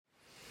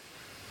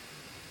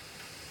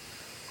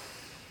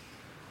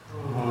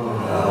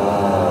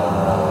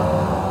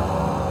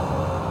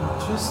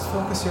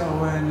focus your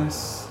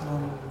awareness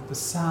on the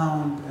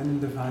sound and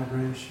the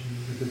vibration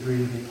with the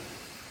breathing.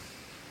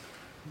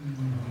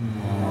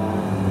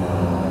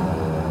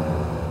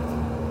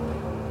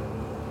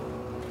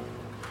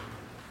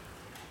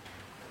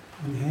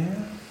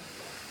 Inhale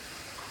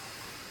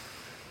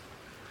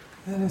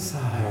and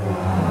exhale.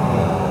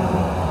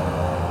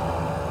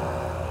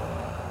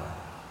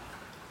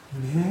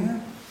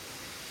 Inhale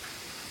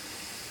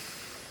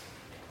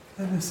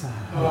and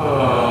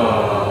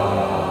exhale.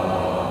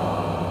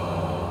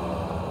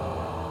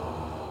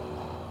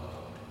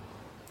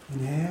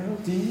 Inhale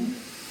deep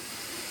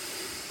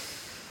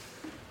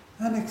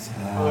and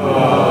exhale.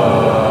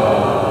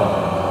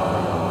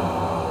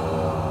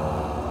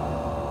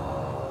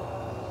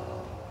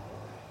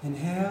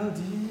 Inhale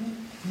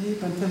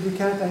deep until you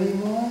can't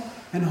anymore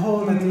and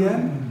hold at the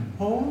end.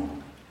 Hold,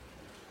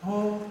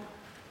 hold,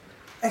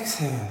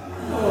 exhale.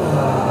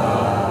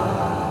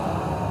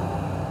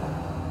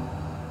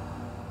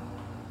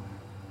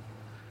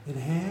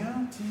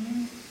 Inhale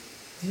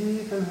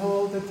deep and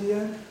hold at the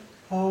end.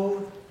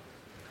 Hold,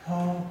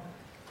 hold,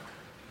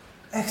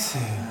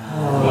 exhale.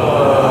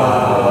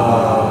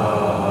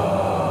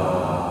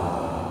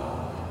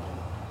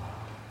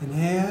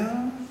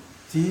 Inhale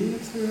deep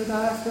through the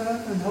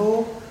diaphragm and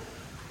hold,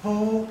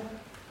 hold,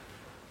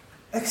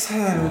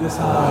 exhale with the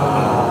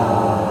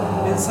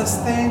sound. And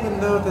sustain the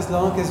note as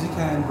long as you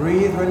can.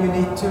 Breathe when you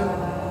need to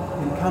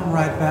and come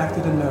right back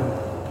to the note.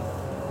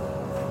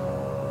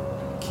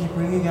 Keep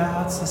bringing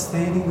out,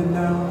 sustaining the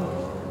note.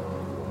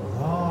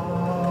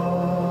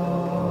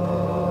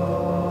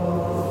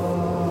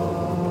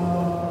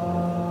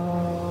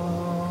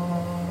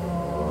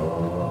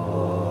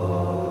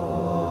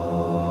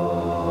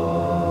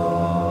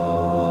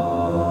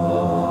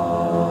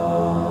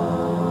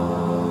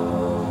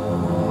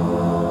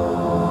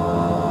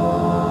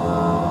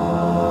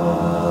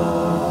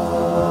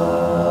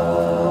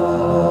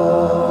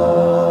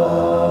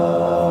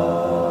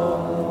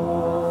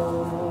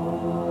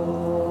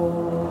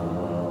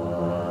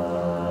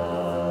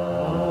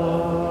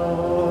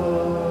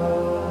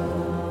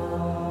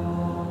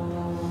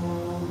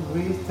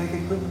 Take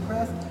a quick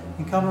breath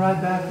and come right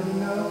back to the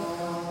note.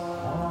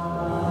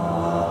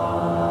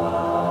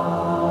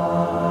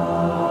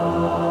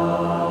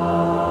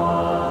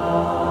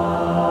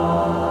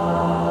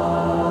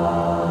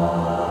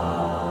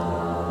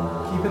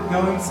 Keep it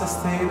going,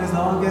 sustain as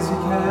long as you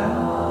can.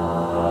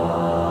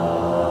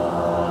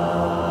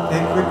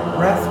 Take a quick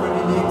breath when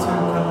you need to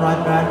and come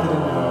right back to the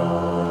note.